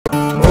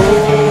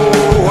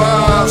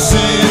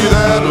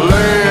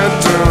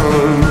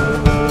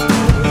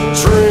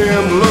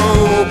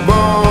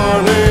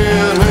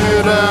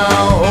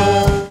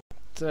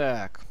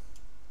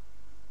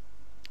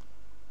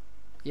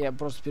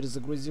просто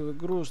перезагрузил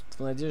игру, в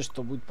надежде,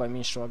 что будет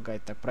поменьше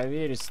лагать. Так,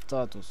 проверить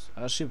статус.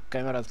 Ошибка,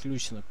 камера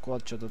отключена.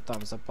 Код что-то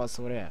там, запас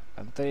ВР.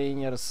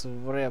 Контейнер с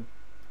ВР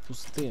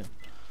пусты.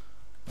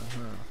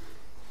 Ага.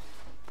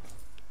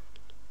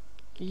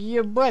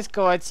 Ебать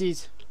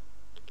колотить.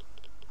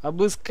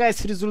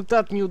 Обыскать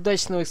результат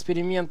неудачного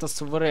эксперимента с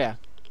ВР.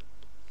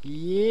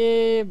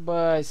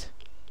 Ебать.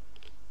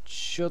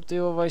 Чё ты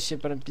его вообще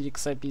прям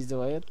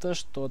перексопиздила? Это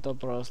что-то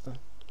просто.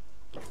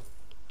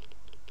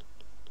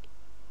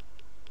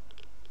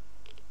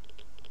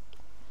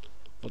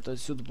 Вот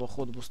отсюда,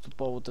 походу,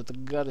 поступала вот эта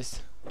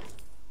гадость.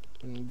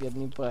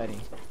 Бедный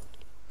парень.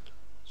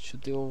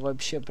 Что-то его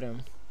вообще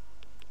прям...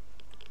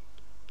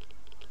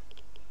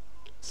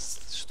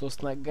 Что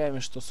с ногами,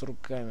 что с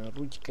руками.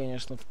 Руки,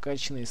 конечно,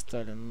 вкачанные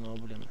стали, но,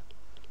 блин,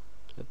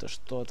 это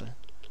что-то.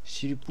 С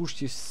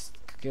черепушки,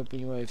 как я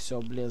понимаю, все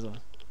облезло.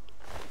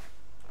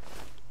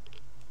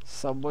 С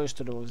собой,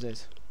 что ли, его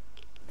взять?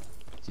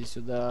 Иди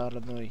сюда,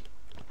 родной.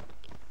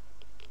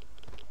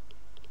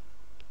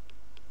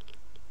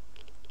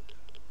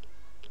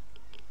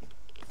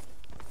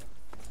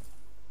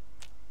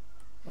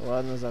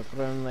 Ладно,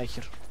 закроем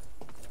нахер.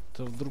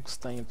 То вдруг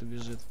встанет,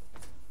 убежит.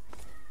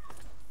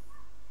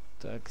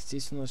 Так,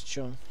 здесь у нас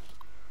что?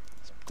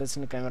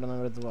 Испытательная камера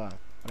номер 2.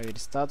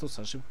 Проверить статус.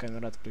 Ошибка,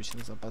 камера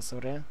отключена. Запас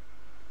ВР.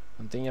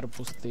 Контейнеры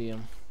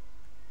пустые.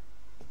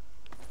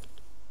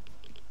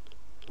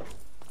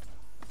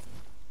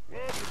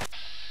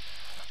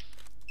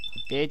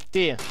 Опять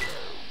ты!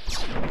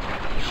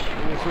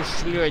 Ух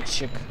уж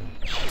летчик.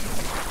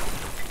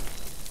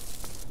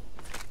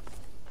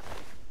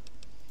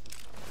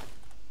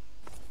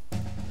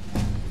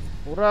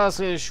 Ура,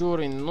 следующий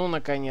уровень. Ну,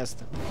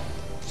 наконец-то.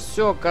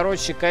 Все,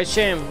 короче,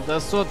 качаем до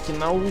сотки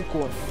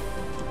науку.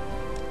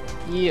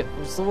 И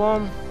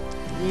взлом.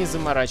 Не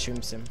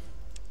заморачиваемся.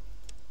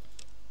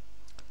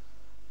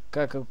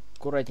 Как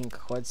аккуратненько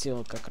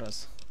хватило как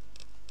раз.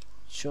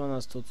 Что у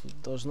нас тут?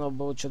 Должно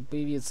было что-то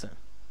появиться.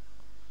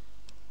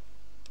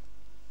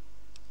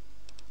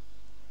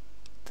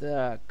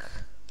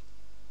 Так.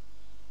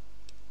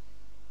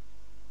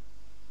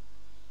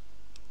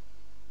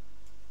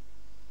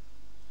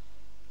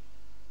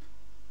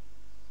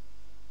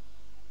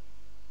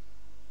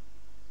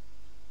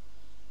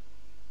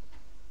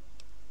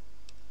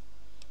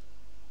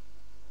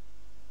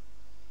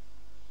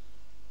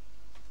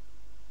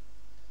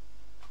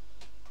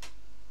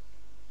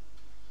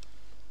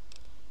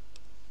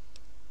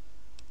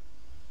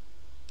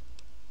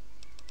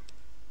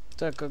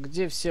 Так, а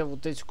где все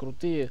вот эти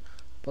крутые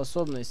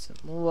способности?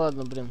 Ну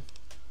ладно, блин.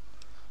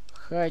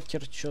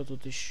 Хакер, что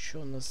тут еще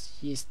у нас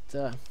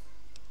есть-то?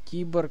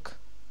 Киборг.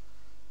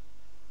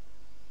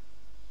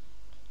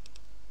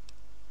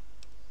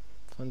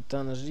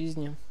 Фонтаны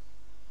жизни.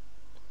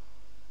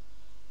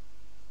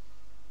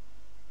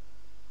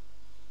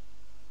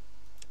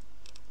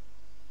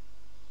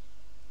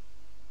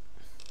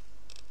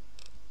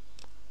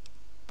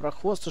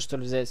 Прохвоста, что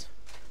ли, взять?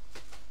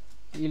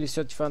 Или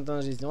все-таки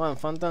фонтан жизни? Ладно,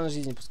 фонтан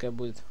жизни пускай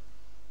будет.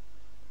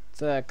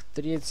 Так,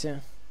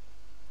 третье.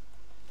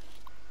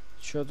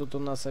 Что тут у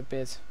нас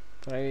опять?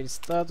 Проверить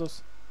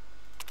статус.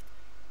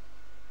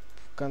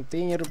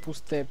 Контейнеры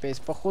пустые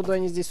опять. Походу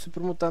они здесь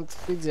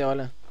супермутантов и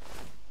делали.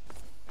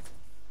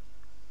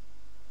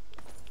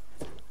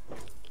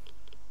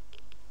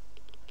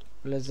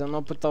 Блять,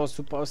 оно пыталось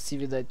уползти,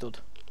 видать,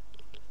 тут.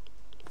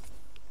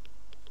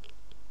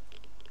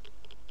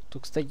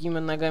 Только с такими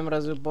ногами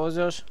разве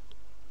ползешь?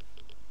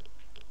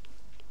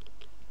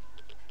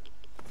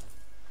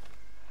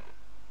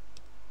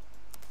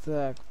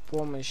 Так,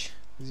 помощь.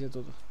 Где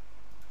тут?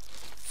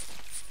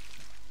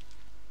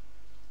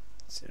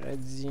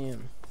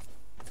 Один.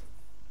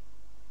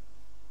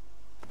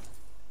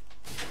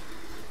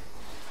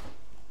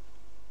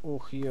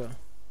 Ух, ё.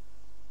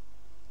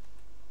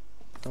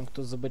 Там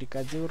кто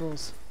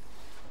забаррикадировался.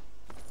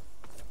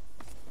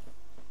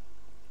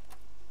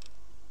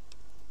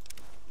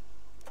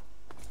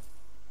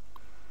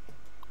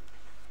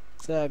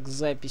 Так,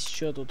 запись,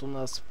 что тут у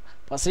нас?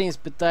 Последнее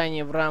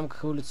испытание в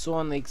рамках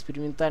эволюционной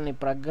экспериментальной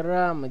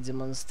программы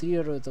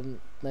демонстрирует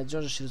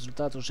надежный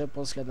результат уже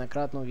после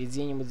однократного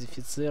введения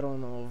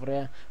модифицированного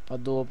ВР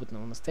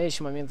подопытного. В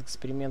настоящий момент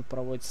эксперимент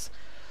проводится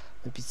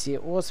на 5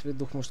 особей,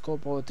 2 мужского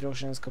пола и 3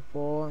 женского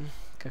пола.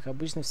 Как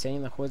обычно, все они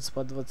находятся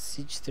под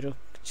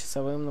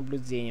 24-часовым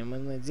наблюдением. Мы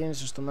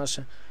надеемся, что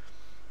наши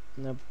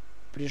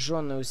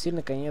напряженные усилия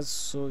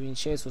наконец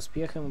увенчаются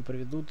успехом и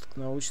приведут к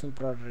научному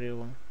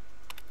прорыву.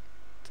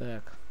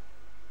 Так.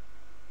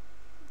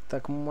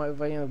 Так,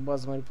 военных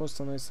баз Марипоза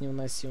становится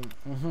невыносимым.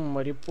 Угу,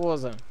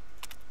 Марипоза.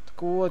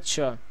 Так вот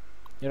что.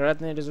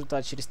 Вероятный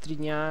результат. Через 3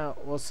 дня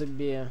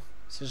особи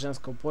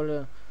женского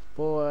пола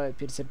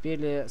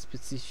перетерпели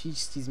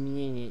специфические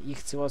изменения.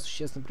 Их тела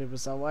существенно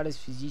преобразовались,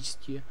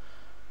 физически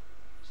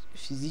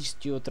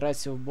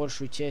утратив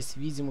большую часть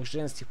видимых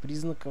женских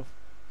признаков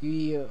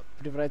и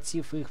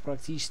превратив их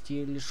практически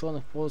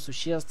лишенных пола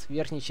существ.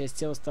 Верхняя часть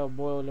тела стала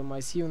более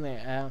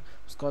массивной, а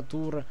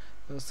мускулатура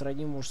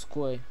сродни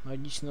мужской.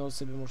 Аналогичные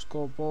особи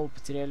мужского пола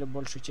потеряли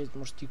большую часть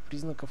мужских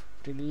признаков,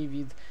 приобрели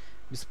вид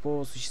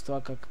бесполого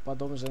существа, как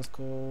подобно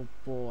женского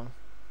пола.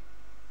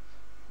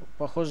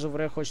 Похоже,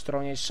 Врэ хочет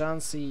уравнять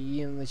шансы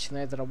и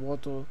начинает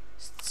работу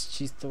с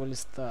чистого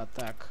листа.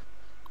 Так,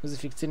 мы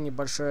зафиксировали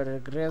небольшой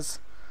регресс.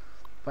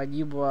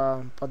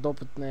 Погибла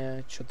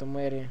подопытная что-то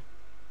Мэри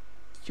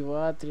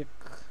Киватрик.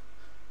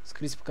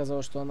 Скрыть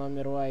показалось, что она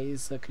умерла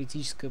из-за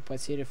критической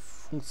потери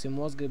функции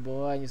мозга и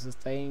была не в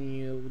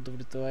состоянии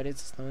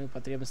удовлетворить основные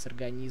потребности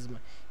организма.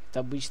 Это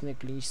обычная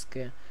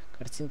клиническая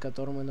картина,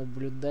 которую мы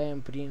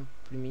наблюдаем при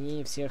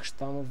применении всех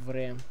штаммов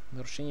ВР.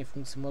 Нарушение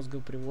функции мозга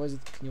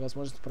приводит к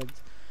невозможности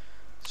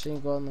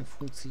решения главных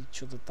функций.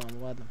 Что-то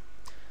там, ладно.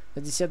 На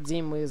 10-й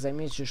день мы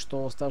заметили,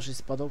 что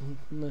оставшийся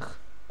подобных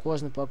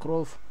кожный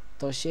покров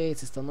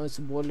толщается и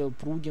становится более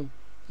упругим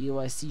и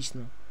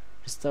эластичным.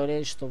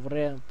 Представляет, что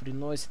ВР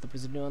приносит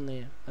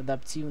определенные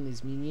адаптивные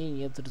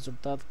изменения, и это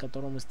результат, к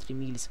которому мы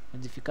стремились.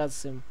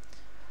 Модификации,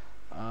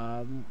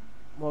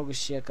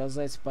 могущие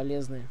оказать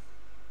полезны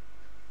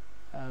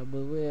в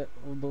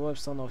боевой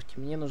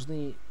обстановке. Мне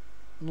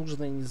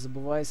нужно не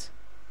забывать...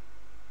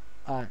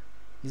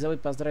 не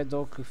забудь поздравить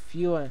доктора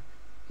Фила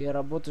и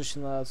работающий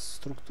над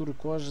структурой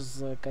кожи,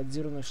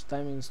 закодированной в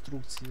штамме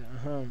инструкции.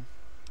 Ага.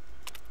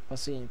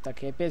 Последний.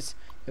 Так, я опять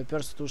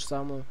оперся в ту же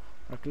самую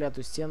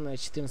проклятую стену. На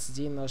 14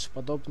 дней наши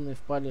подобные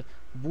впали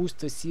в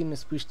буйство, сильные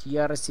вспышки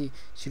ярости,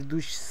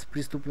 чередующиеся с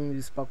приступами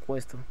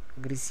беспокойства.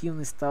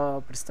 Агрессивность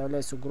стала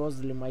представлять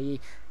угрозу для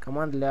моей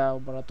команды для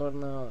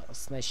лабораторного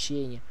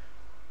оснащения.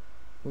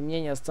 У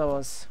меня не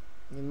осталось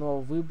иного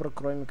выбора,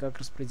 кроме как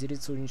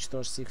распределиться и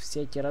уничтожить их.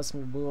 Всякий раз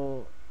мне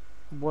было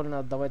больно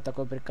отдавать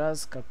такой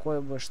приказ,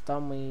 какой бы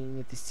штамм мы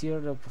не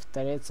тестировали,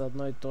 повторяется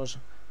одно и то же.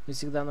 Мы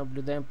всегда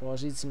наблюдаем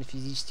положительные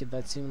физические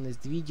адаптивные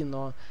сдвиги,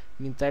 но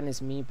ментальные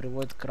изменения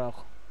приводят к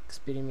краху.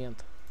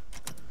 Эксперимент.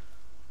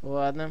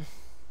 Ладно.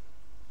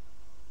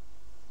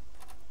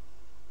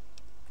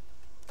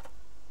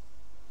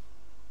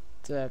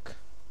 Так.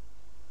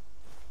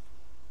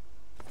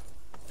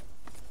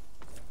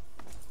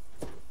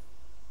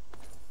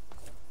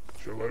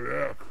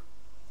 Человек!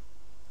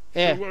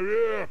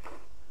 Человек!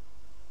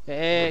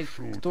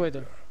 Прошу Кто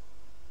тебя, это?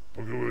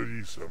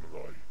 поговори со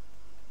мной.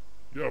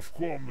 Я в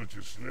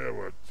комнате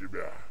слева от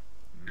тебя.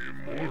 Не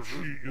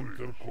Включи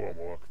интерком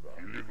у окна.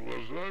 Или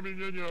глаза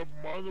меня не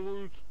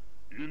обманывают,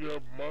 или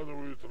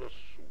обманывает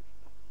рассудок.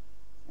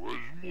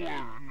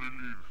 Возможно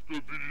ли,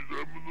 что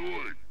передо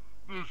мной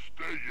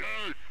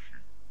настоящий,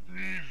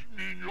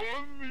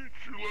 неизмененный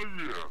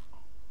человек?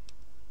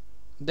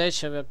 Да,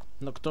 человек.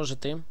 Но кто же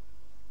ты?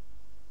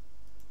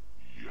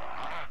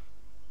 Я?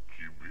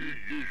 Тебе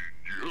есть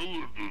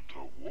дело до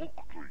того,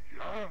 кто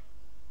я?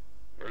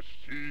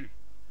 Прости,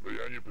 но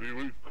я не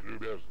привык к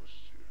любезности.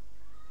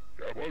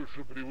 Я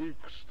больше привык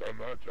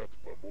стонать от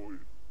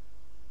побоев.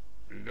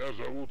 Меня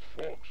зовут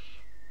Фокс.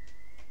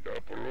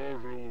 Я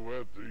прожил в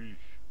этой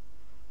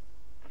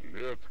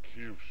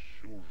клетке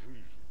всю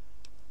жизнь.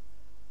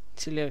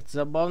 Интеллект.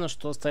 Забавно,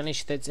 что остальные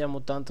считают тебя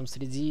мутантом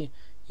среди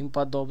им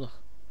подобных.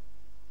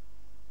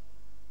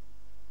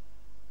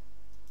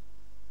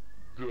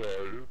 Да,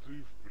 это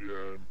и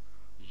впрямь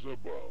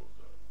забавно.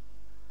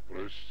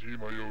 Прости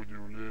мое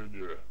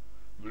удивление,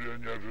 но я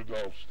не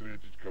ожидал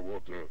встретить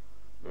кого-то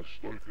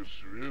настолько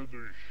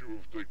сведущего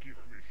в таких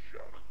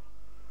вещах.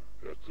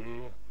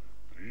 Это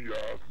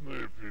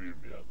приятная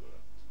перемена.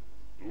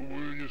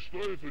 Думаю, не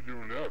стоит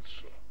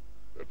удивляться.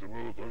 Это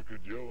было только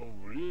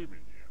делом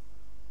времени,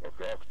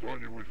 пока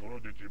кто-нибудь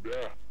вроде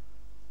тебя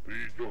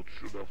придет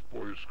сюда в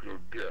поисках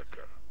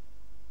Гека.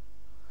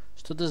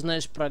 Что ты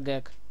знаешь про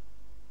Гек?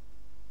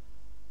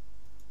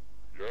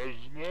 Я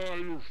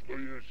знаю, что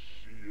есть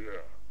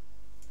сие.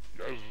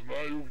 Я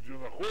знаю, где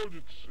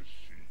находится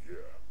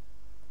сие.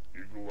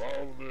 И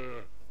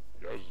главное,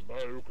 я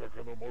знаю, как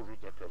оно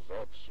может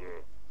оказаться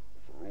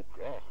в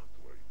руках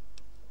твоих.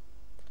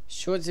 С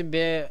чего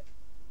тебе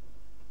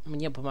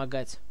мне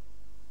помогать?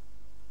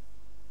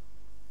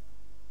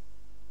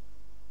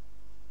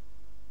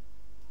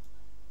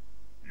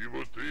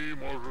 Ибо ты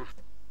можешь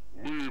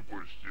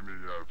выпусти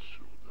меня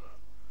отсюда.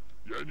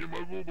 Я не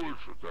могу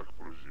больше так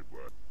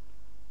прозябать.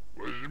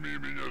 Возьми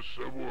меня с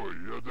собой,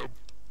 я дам...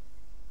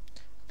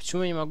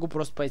 Почему я не могу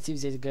просто пойти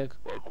взять Гек?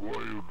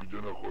 Покою,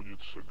 где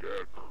находится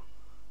Гек.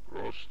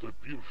 Просто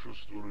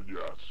пиршество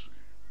радиации.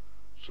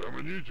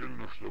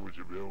 Сомнительно, чтобы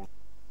тебе...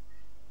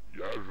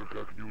 Я же,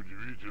 как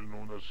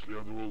неудивительно,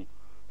 унаследовал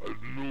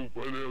одну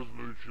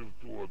полезную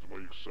черту от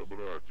моих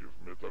собратьев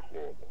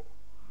Метахомо.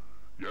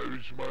 Я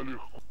весьма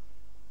легко...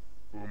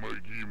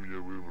 Помоги мне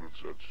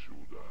выбраться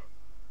отсюда.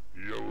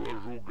 И я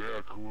вложу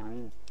Гек в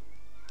руку.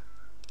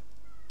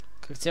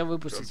 Как тебя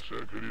выпустить? В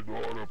конце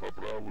коридора по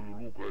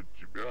правую руку от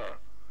тебя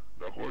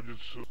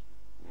находится...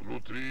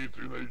 Внутри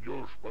ты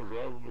найдешь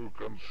пожарную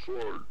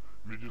консоль,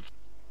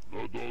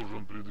 но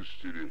должен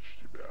предостеречь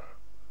тебя.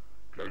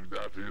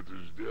 Когда ты это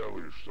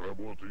сделаешь,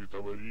 сработает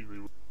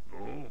аварийный...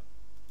 Ну?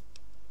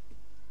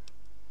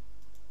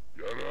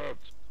 Я рад.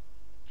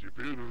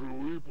 Теперь же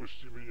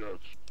выпусти меня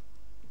отсюда.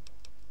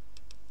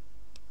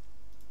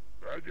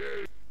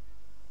 Надеюсь.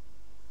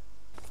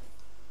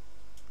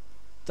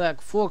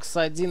 Так, Фокс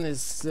один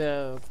из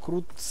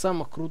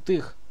самых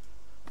крутых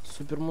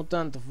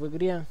супермутантов в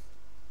игре.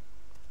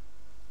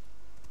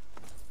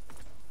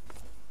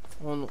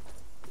 Он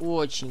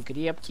очень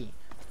крепкий,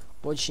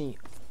 очень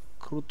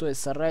крутой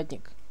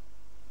соратник.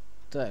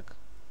 Так,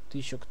 ты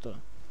еще кто?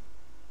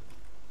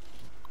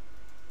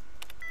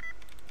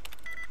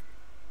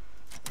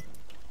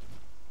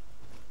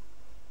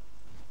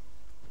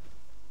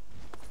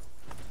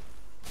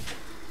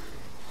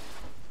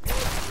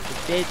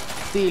 Опять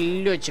ты,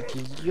 летчик,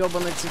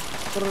 ёбаный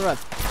брат.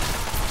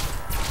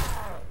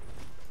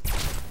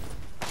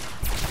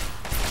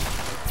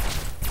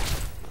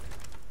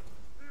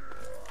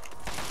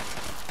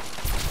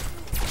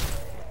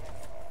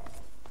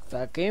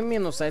 Так, и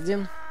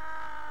 -1.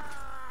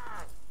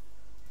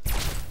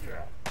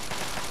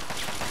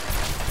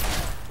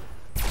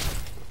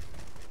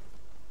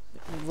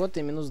 Вот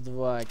и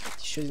 -2.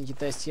 Еще один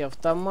китайский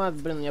автомат.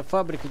 Блин, у меня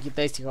фабрика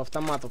китайских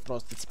автоматов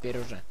просто теперь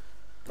уже.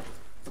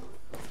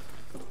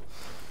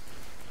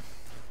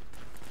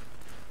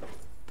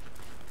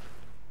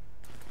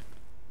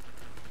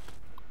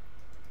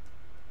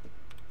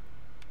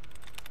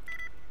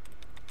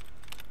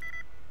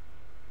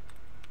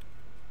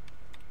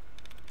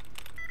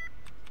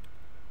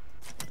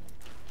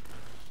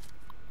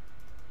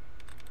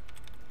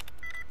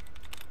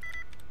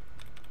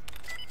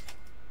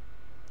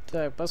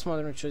 Так,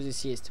 посмотрим, что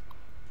здесь есть.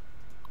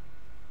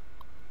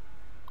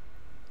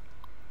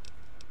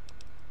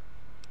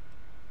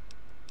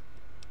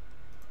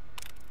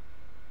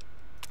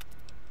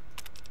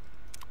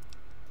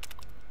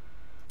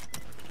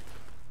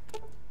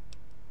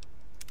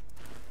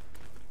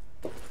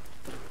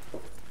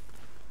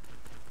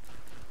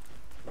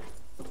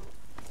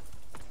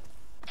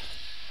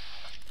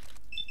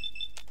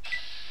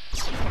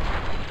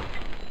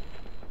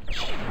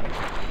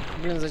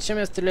 Блин, зачем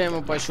я стреляю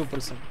ему по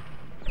щупальцам?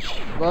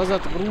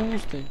 Глаза-то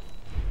грустные.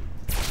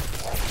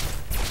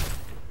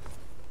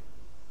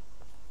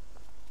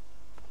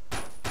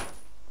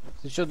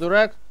 Ты чё,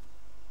 дурак?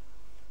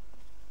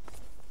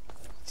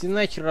 Иди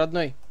нахер,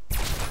 родной.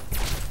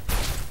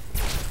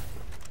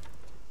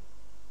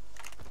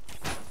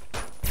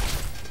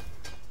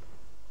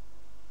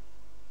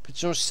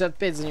 Причем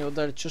 65 за него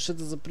дали. Чё ж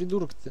это за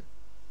придурок-то?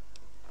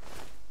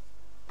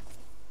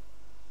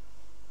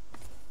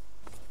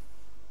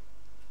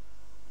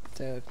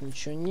 Так,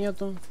 ничего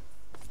нету.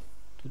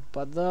 Тут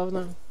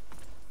подавно.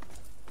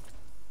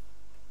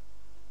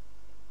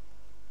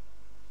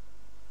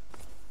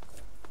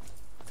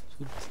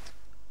 Тут...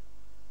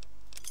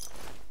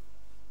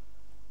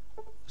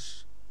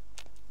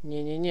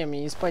 Не-не-не,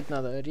 мне не спать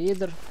надо.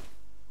 Рейдер.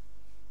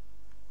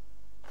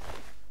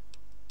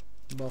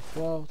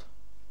 Бафаут.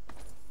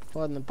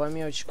 Ладно, по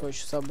мелочи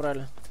кое-что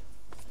собрали.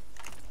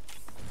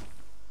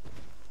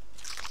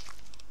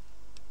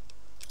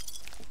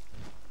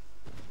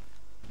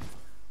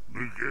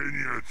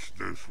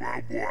 Наконец-то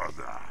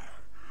свобода.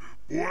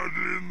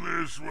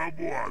 Подлинная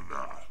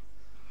свобода.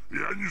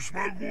 Я не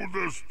смогу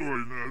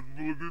достойно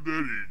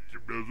отблагодарить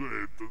тебя за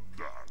этот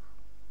дар.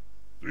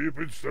 Ты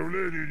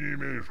представления не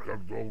имеешь,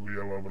 как долго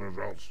я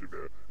воображал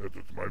себе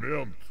этот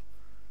момент,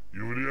 и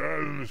в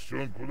реальности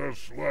он куда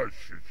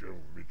слаще, чем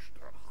в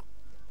мечтах.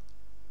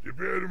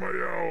 Теперь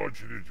моя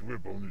очередь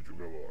выполнить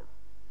уговор.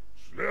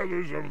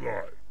 Следуй за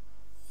мной.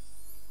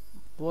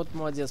 Вот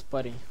молодец,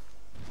 парень.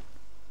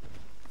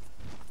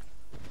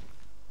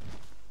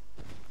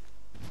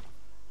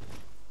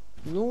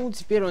 Ну,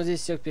 теперь он здесь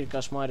всех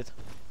перекошмарит.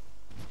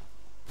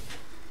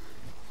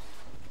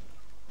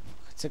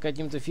 Хотя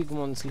каким-то фигом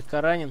он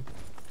слегка ранен.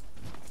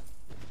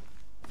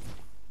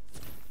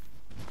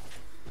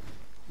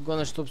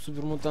 Главное, чтоб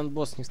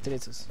супермутант-босс не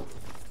встретился.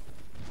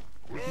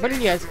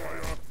 Блять!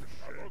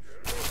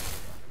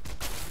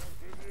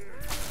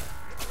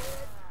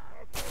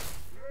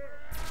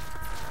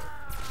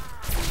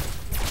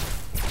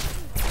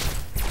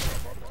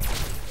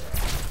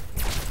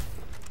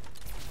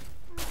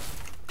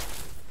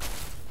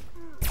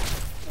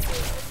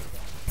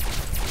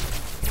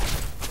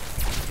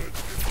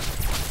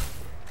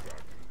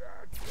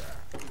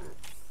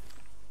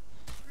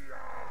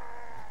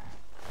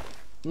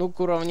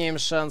 Ну-ка, уравняем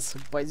шансы.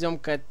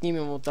 Пойдем-ка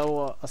отнимем у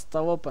того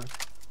остолопа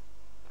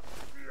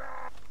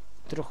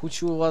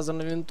трехлучевую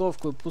лазерную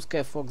винтовку, и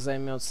пускай Фокс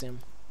займется им.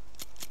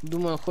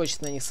 Думаю, он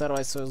хочет на них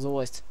сорвать свою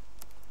злость.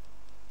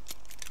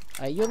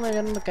 А ее,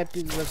 наверное,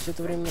 накопить за все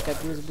это время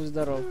накопилось, будь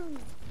здоров.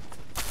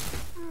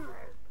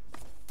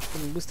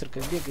 Он быстро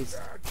как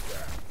бегает.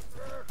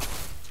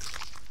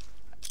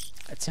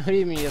 А тем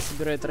временем я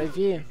собираю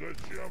трофеи.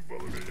 Зачем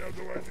было меня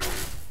доводить?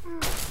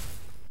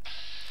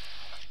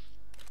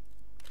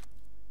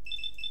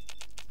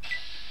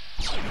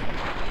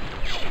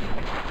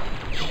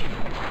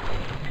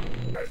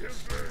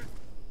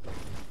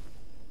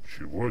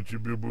 Чего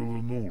тебе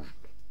было нужно?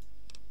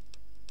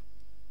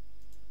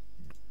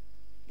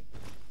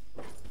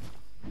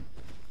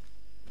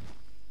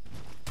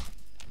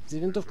 Где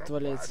винтовка-то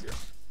валяется?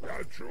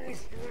 Я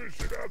чувствую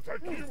себя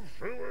таким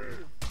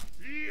живым.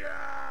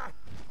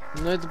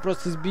 Ну это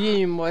просто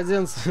избиение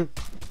младенца.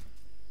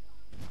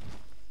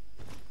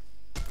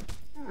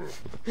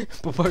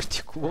 По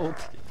башке кувалды.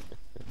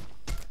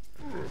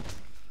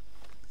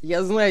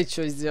 Я знаю,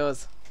 что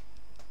сделать.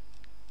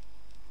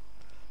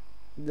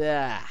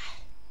 Да.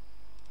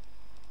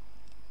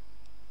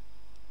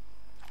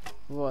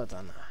 Вот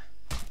она.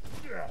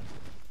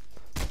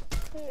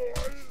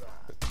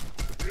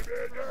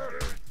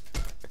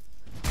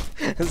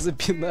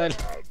 Запинали.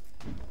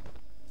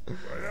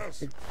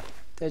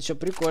 Ты чё,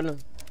 прикольно.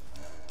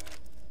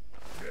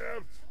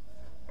 Нет,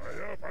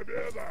 моя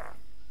победа!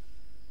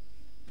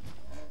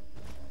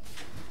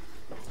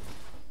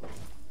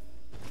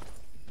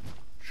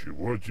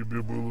 Чего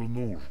тебе было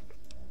нужно?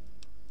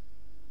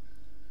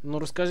 Ну,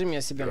 расскажи мне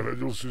о себе. Я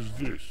родился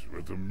здесь, в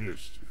этом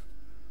месте.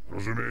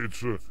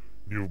 Разумеется,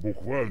 не в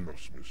буквальном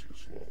смысле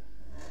слова.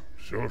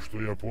 Все,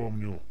 что я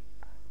помню,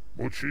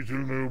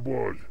 мучительную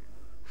боль,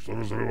 что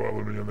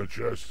разрывала меня на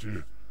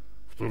части,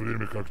 в то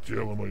время как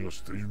тело мое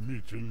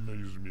стремительно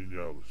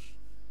изменялось.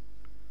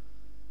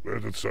 В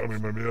этот самый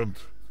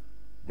момент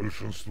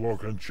большинство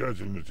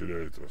окончательно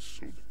теряет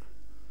рассудок.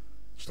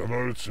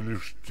 Становится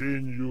лишь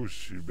тенью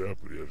себя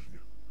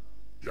прежних.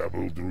 Я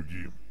был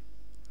другим.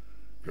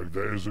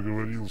 Когда я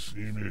заговорил с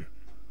ними,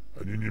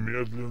 они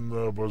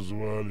немедленно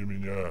обозвали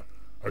меня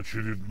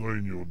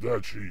очередной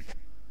неудачей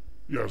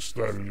и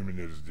оставили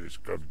меня здесь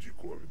как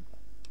диковинку.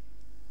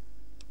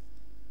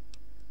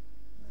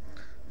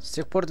 С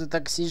тех пор ты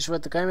так сидишь в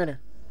этой камере?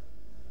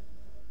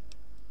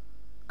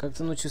 Как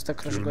ты научился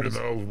так хорошо говорить?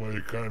 Терминал в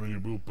моей камере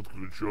был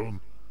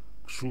подключен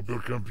к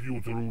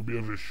суперкомпьютеру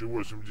убежища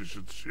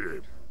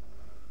 87.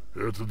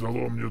 Это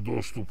дало мне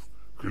доступ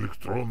к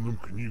электронным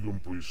книгам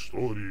по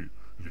истории,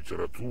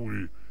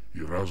 литературе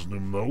и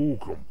разным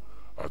наукам,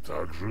 а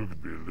также к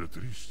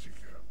беллетристике.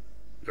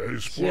 Я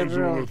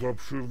использовал эту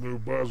обширную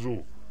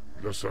базу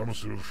для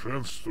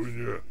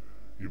самосовершенствования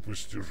и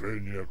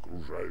постижения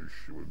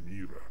окружающего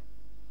мира.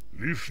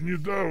 Лишь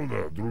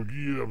недавно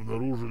другие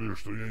обнаружили,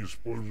 что я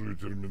использую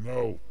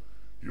терминал,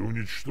 и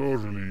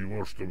уничтожили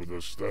его, чтобы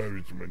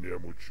доставить мне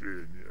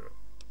мучения.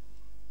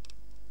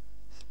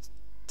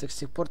 Так с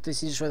тех пор ты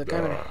сидишь в этой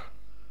камере?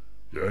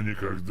 Да, я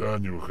никогда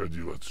не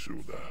выходил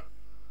отсюда.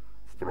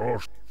 В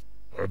прошлом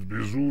от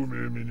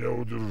безумия меня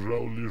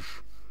удержал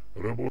лишь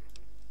работа.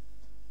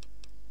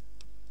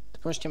 Ты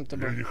помнишь, кем ты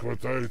был? Мне не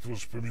хватает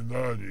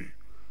воспоминаний,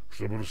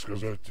 чтобы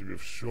рассказать тебе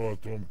все о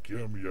том,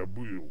 кем я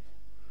был.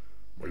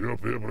 Мое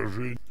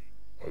преображение.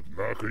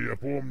 Однако я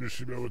помню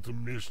себя в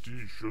этом месте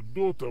еще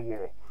до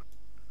того.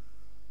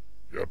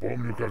 Я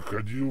помню, как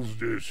ходил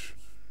здесь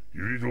и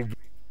видел...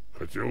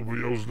 Хотел бы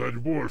я узнать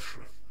больше,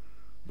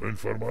 но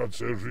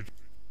информация о житии...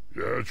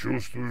 Я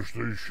чувствую,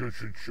 что еще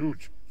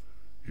чуть-чуть,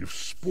 и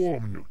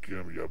вспомню,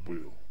 кем я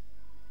был.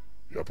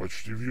 Я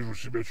почти вижу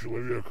себя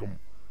человеком,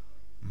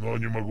 но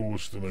не могу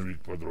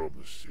восстановить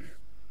подробности.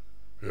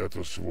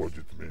 Это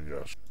сводит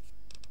меня.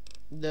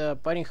 Да,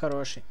 парень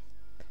хороший.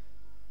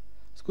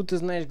 Откуда ты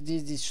знаешь, где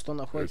здесь что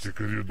находится? Эти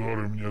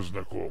коридоры мне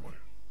знакомы.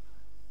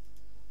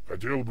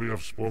 Хотел бы я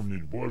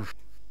вспомнить больше,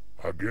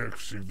 а Гек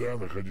всегда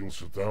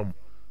находился там,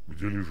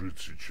 где лежит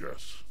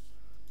сейчас.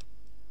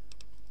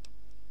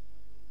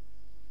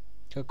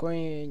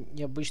 Какое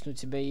необычное у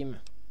тебя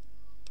имя?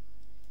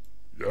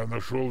 Я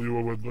нашел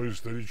его в одной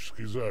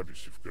исторической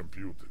записи в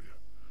компьютере.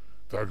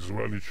 Так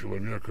звали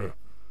человека,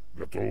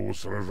 готового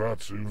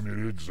сражаться и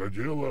умереть за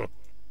дело.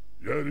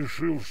 Я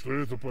решил, что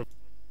это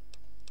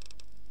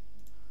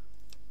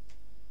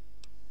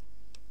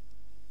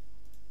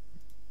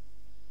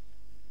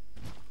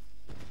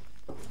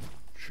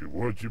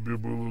Чего тебе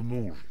было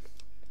нужно?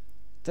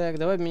 Так,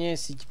 давай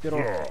меняйся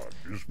экипировку.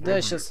 Да, без проблем.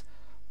 Да, сейчас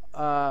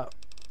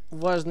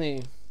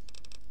важный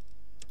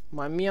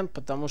момент,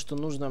 потому что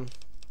нужно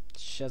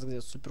сейчас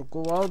где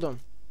суперкувалду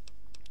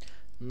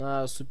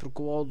на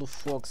суперкувалду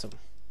Фоксом.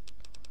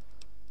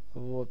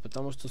 Вот,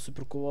 потому что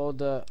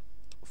суперкувалда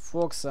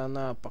Фокса,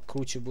 она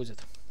покруче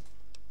будет.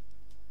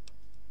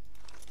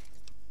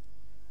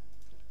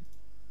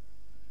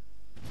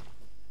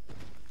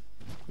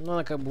 Ну,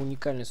 она как бы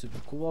уникальная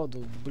суперкувалда.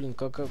 Блин,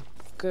 какая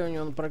у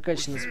него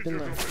прокачанная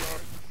спина.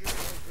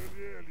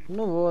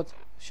 Ну вот,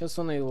 сейчас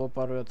он его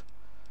порвет.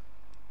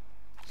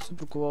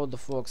 Суперкувалда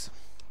Фокс.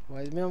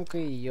 Возьмем-ка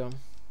ее.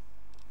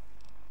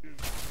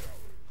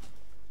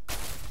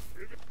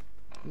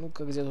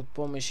 Ну-ка, где тут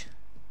помощь?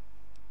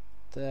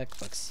 Так,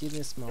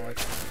 фоксильный смолок.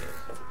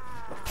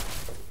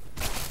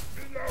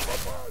 Меня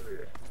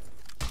попали!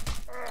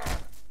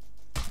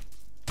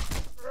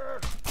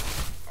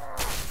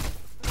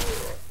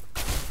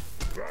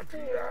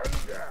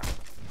 Заклятие!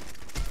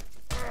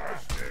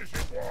 Здесь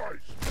и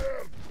бой!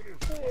 Смерть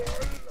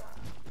пришла!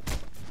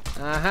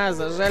 Ага,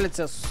 зажали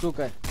тебя,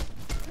 сука.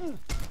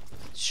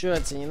 Чё,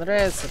 тебе не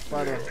нравится,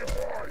 падла?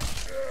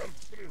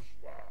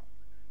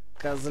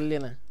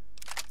 Козлина.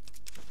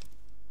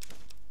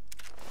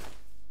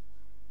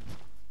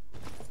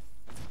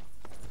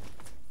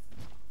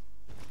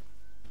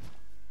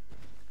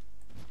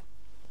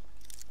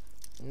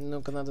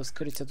 Ну-ка, надо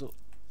вскрыть эту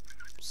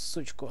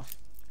сучку.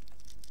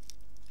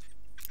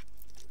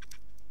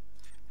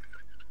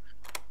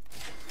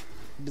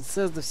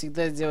 Bethesda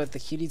всегда делает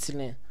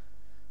охерительные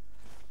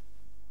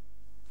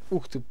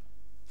Ух ты,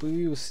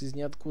 появился из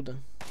ниоткуда.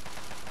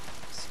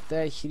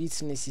 Всегда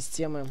охерительные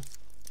системы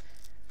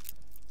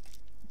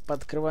по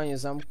открыванию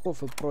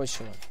замков и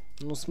прочего.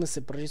 Ну, в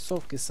смысле,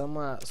 прорисовка и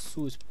сама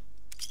суть.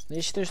 Но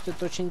я считаю, что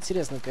это очень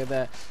интересно,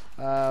 когда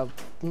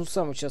ну,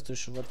 сам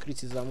участвуешь в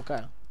открытии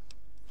замка.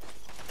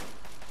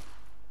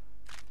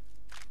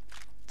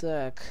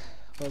 Так,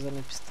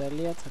 лазерный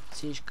пистолет,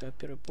 аптечка,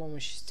 первой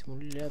помощи,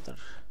 стимулятор.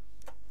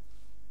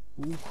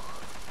 Ух.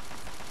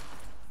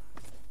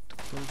 Так,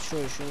 он что,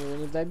 еще его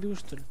не добил,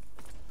 что ли?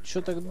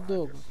 Че так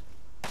долго?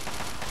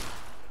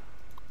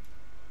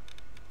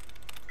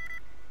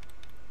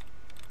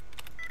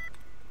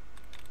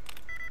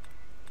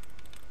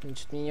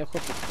 Значит, мне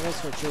неохота открывать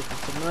свой человек.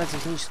 Терминал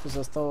технического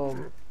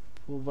состава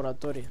в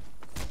лаборатории.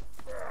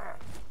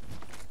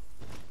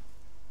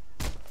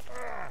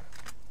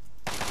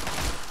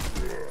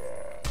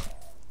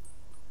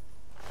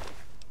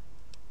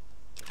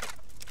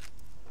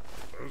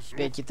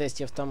 Опять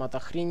китайский автомат.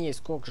 Охренеть,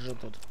 сколько же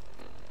тут.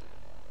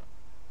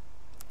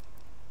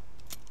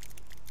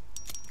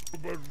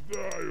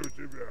 Освобождаю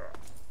тебя.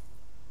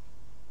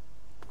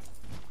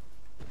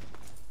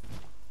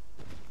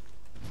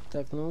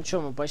 Так, ну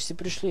что, мы почти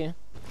пришли.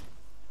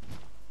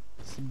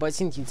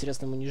 Ботинки,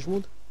 интересно, мы не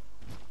жмут?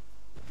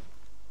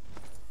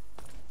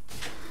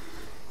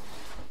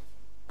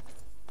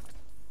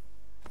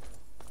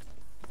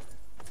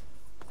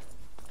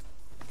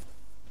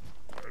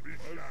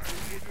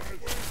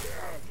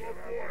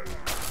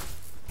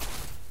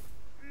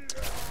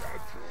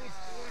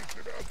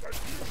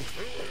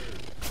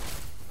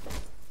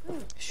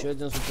 Еще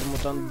один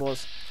супермутант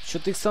босс.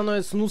 Что-то их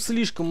становится, ну,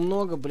 слишком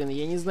много, блин.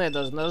 Я не знаю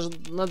даже.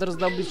 Надо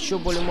раздобыть еще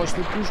более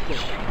мощную пушку.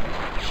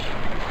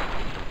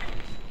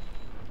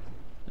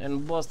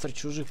 Наверное, бластер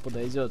чужих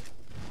подойдет.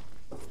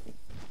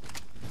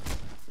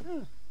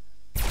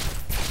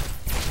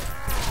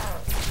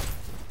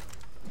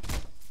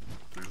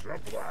 Ты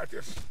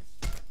заплатишь.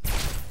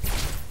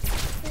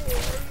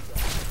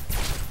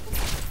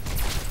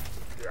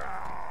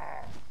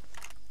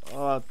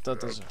 Вот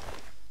это же.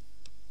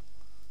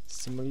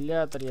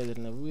 Симулятор,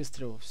 ядерный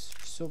выстрел.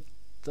 Все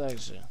так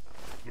же.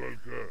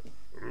 Только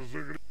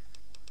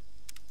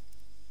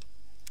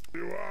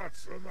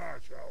разогреваться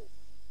начал.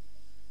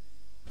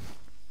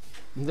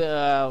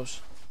 Да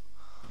уж.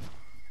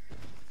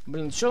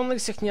 Блин, что он их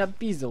всех не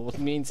отпиздил? Вот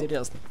мне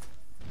интересно.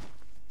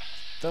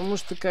 Потому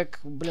что как,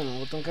 блин,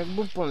 вот он как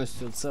был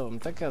полностью целым,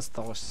 так и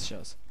остался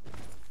сейчас.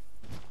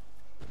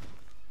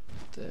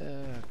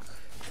 Так.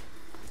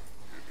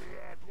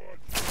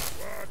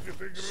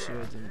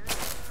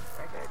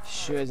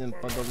 Еще один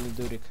подобный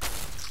дурик.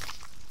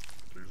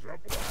 Ты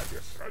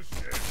заплатишь,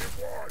 соседи,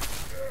 бой.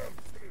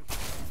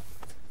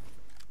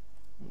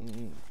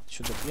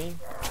 Чудо-плень.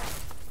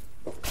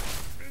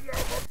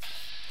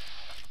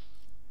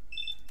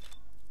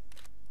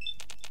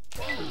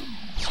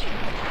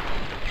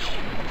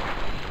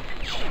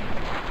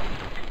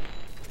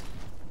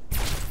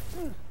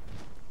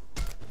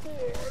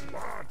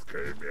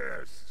 Сладкая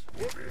месть.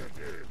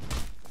 Увидит.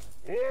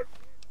 Вот.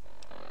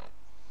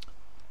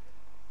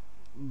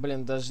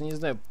 Блин, даже не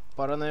знаю.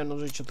 Пора, наверное,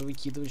 уже что-то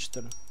выкидывать,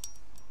 что ли.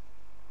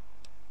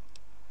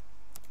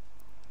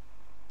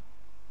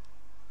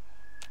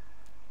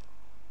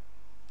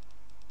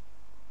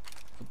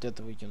 Вот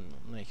это выкину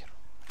нахер.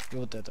 И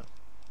вот это.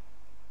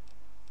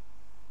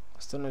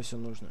 Остальное все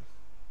нужно.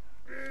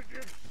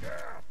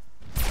 Видимся.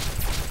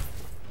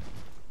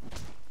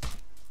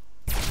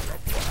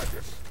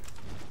 Заплатишь.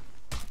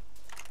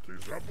 Ты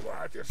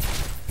заплатишь.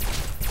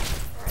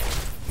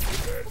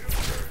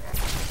 Видимся.